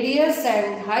radius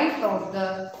and height of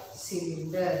the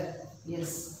cylinder.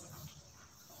 Yes.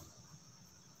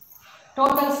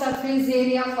 Total surface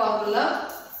area formula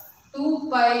 2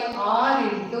 pi r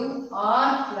into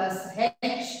r plus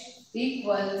h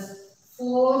equals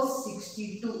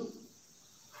 462.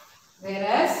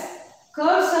 Whereas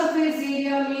curved surface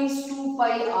area means 2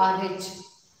 pi rh.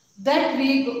 That we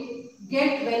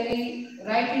get when we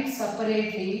write it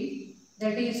separately.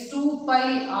 That is 2 pi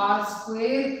r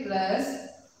square plus,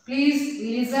 please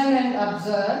listen and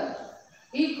observe,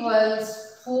 equals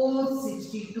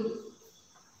 462.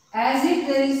 As if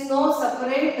there is no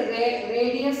separate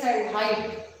radius and height,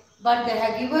 but they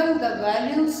have given the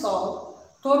values of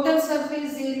total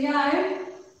surface area and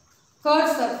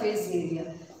curved surface area.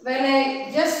 When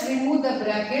I just remove the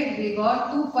bracket, we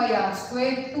got 2 pi r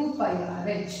square, 2 pi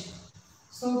rh.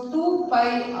 So 2 pi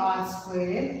r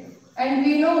square, and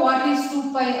we know what is 2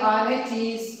 pi rh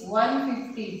is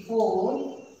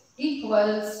 154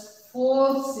 equals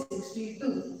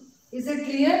 462. Is it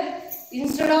clear?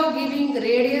 Instead of giving the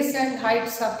radius and height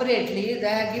separately,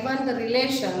 they have given the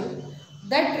relation.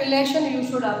 That relation you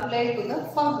should apply to the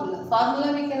formula. Formula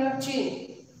we cannot change.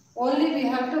 Only we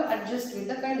have to adjust with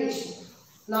the condition.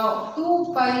 Now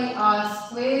 2 pi r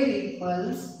square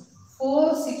equals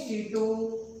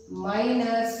 462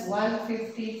 minus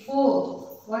 154.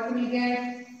 What will get?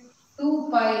 2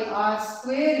 pi r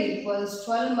square equals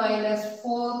 12 minus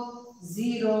 4,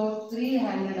 0,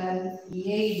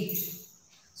 308.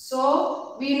 So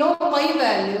we know pi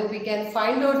value, we can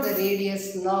find out the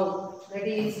radius now. That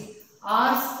is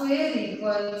r square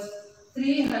equals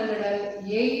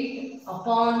 308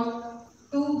 upon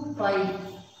 2 pi.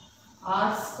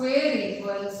 R square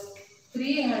equals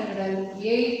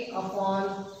 308 upon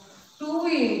 2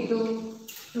 into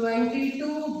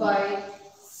 22 by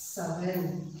 7.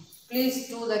 Please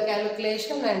do the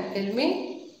calculation and tell me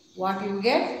what you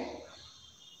get.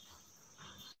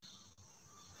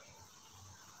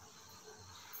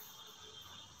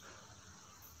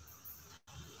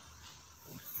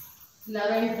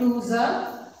 11 2s are,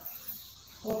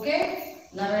 okay,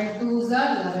 11 2s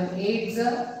are, 11 8s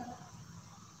are,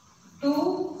 2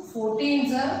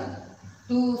 14s are,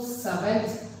 2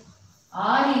 7s.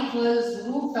 R equals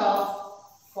root of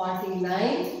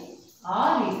 49,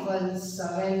 R equals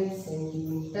 7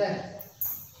 centimeter.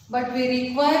 But we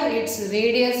require its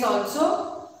radius also.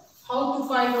 How to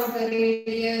find out the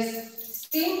radius?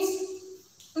 Since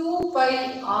 2 pi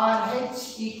RH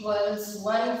equals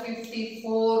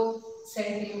 154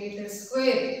 centimeters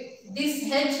square. This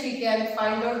h we can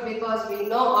find out because we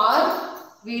know r,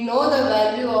 we know the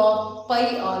value of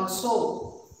pi also.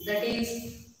 That is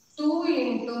 2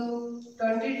 into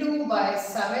 22 by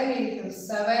 7 into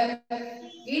 7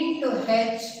 into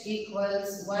h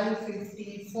equals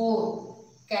 154.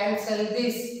 Cancel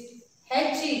this.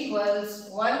 H equals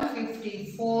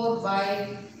 154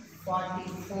 by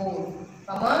 44.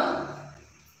 Come on.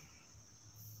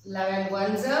 11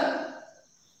 ones are,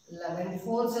 11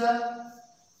 fours are.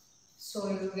 So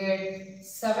you get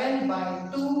 7 by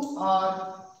 2 or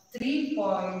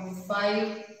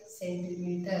 3.5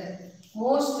 centimeter.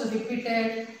 Most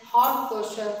repeated hard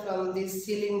question from this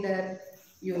cylinder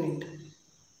unit.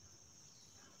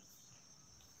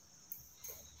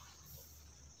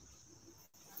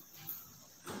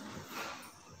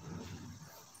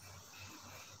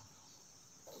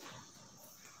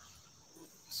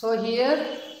 So here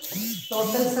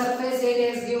total surface area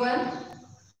is given.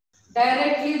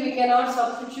 Directly we cannot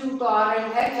substitute R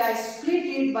and H. I split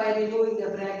it by removing the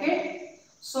bracket.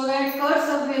 So that curved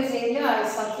surface area I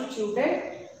substituted.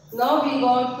 Now we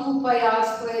got 2 pi r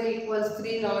square equals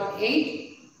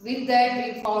 308. With that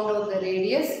we found out the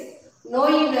radius.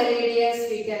 Knowing the radius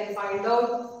we can find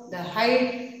out the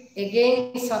height.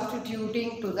 again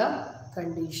substituting to the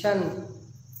condition.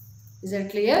 Is that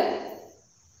clear?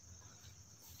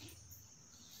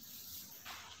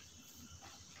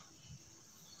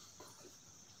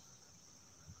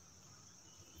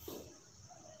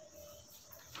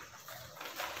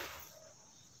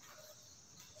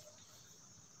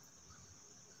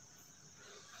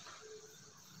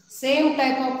 Same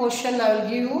type of question I will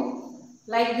give you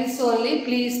like this only.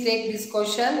 Please take this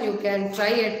question. You can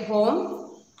try at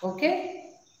home. Okay.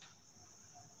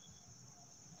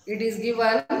 It is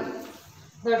given.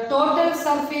 The total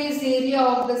surface area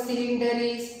of the cylinder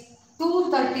is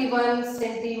 231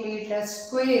 centimeters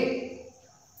square.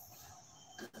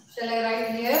 Shall I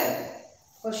write here?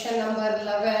 Question number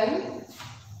 11.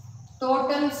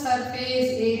 Total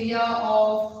surface area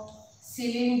of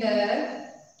cylinder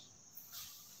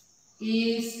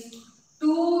is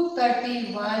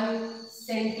 231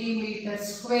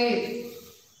 centimeters square.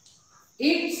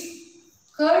 Its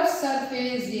curved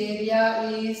surface area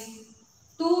is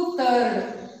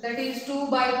 2/3, that is 2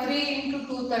 by 3 into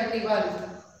 231.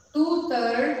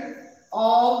 2/3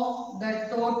 of the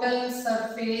total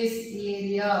surface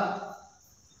area.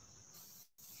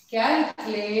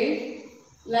 Calculate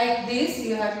like this.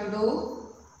 You have to do.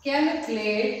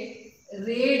 Calculate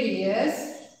radius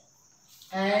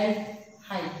and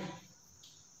height.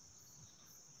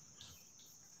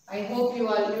 I hope you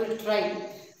all will try.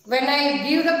 When I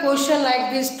give the question like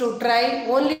this to try,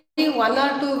 only one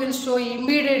or two will show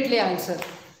immediately answer.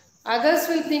 Others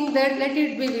will think that let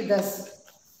it be with us.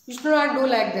 You should not do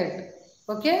like that.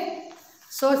 Okay?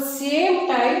 So same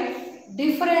type,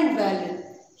 different value.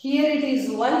 Here it is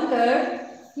 1/3.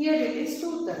 Here it is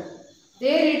 2/3.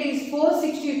 There it is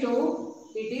 462.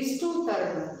 It is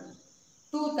 2/3.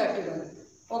 231.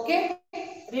 Okay?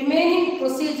 Remaining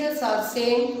procedures are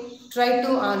same. Try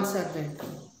to answer that.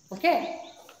 Okay?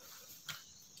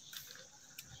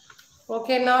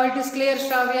 Okay, now it is clear,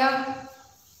 Shravya.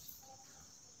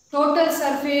 Total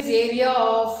surface area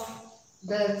of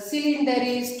the cylinder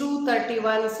is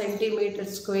 231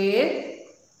 centimeters square.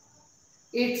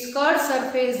 Its curved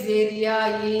surface area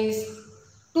is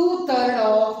 2/3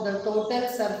 of the total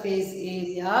surface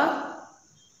area.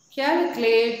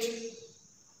 Calculate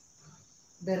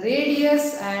the radius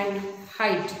and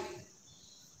height.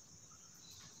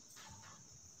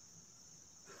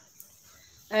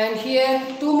 And here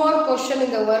two more questions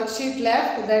in the worksheet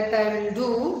left that I will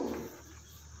do.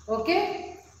 Okay.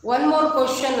 One more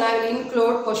question I will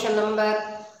include, question number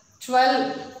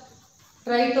 12.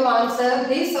 Try to answer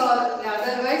this, or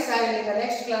otherwise I will in the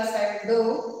next class I will do.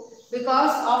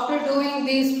 Because after doing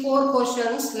these 4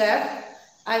 questions left,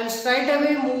 I will straight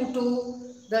away move to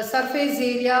the surface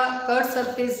area, curved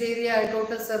surface area and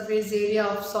total surface area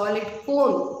of solid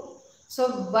cone. So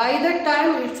by that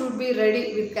time it should be ready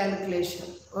with calculation.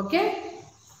 Okay.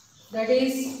 That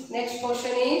is, next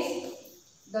question is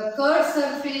the curved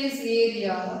surface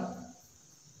area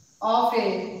of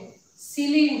a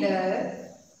cylinder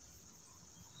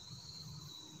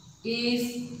is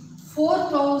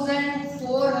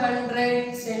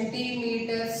 4,400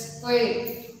 centimeters square.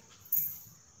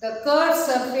 The curved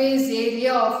surface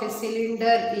area of a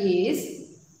cylinder is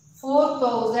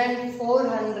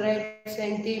 4,400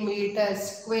 centimeters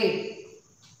square.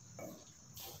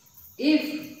 If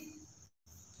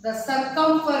the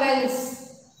circumference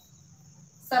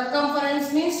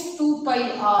means 2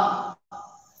 pi r,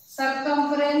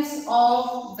 circumference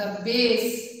of the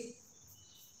base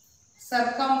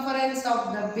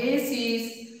is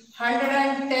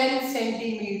 110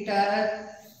 centimeter.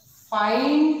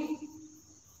 Find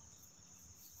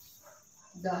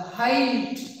the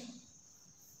height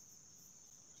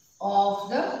of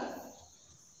the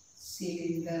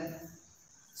cylinder.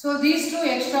 So these 2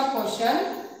 extra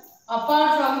questions.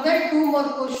 Apart from that, 2 more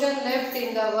questions left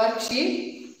in the worksheet.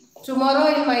 Tomorrow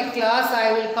in my class,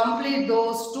 I will complete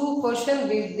those 2 questions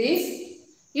with this.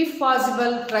 If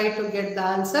possible, try to get the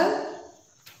answer.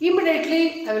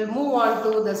 Immediately, I will move on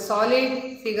to the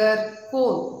solid figure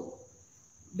cone.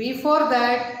 Before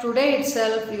that, today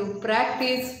itself, you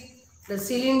practice the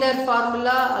cylinder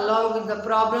formula along with the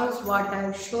problems what I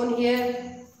have shown here.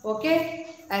 Okay?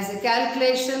 As a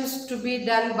calculations to be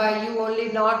done by you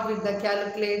only, not with the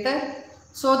calculator,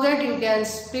 so that you can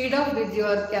speed up with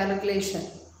your calculation.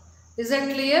 Is that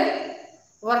clear?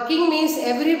 Working means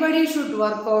everybody should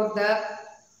work out the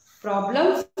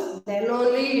problems, then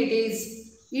only it is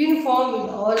uniform in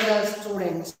all the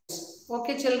students.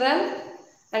 Okay, children?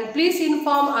 And please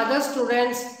inform other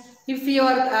students. If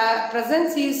your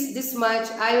presence is this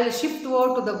much, I will shift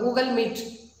over to the Google Meet,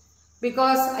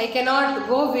 because I cannot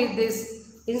go with this.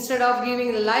 Instead of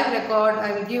giving the live record,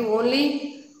 I will give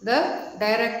only the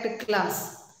direct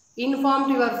class.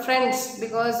 Inform to your friends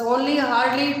because only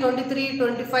hardly 23,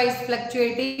 25 is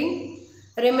fluctuating.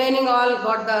 Remaining all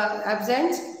got the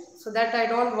absence. So that I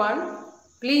don't want.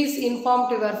 Please inform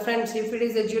to your friends. If it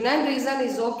is a genuine reason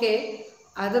is okay.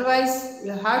 Otherwise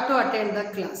you have to attend the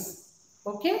class.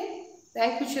 Okay.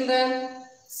 Thank you children.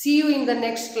 See you in the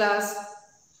next class.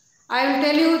 I will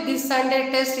tell you this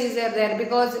Sunday test is there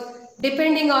because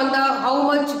depending on the how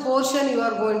much portion you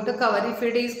are going to cover. If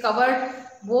it is covered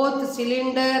both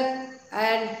cylinder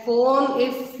and cone,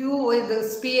 if you with the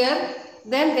sphere,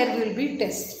 then there will be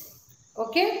test.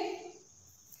 Okay.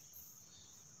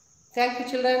 Thank you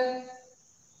children.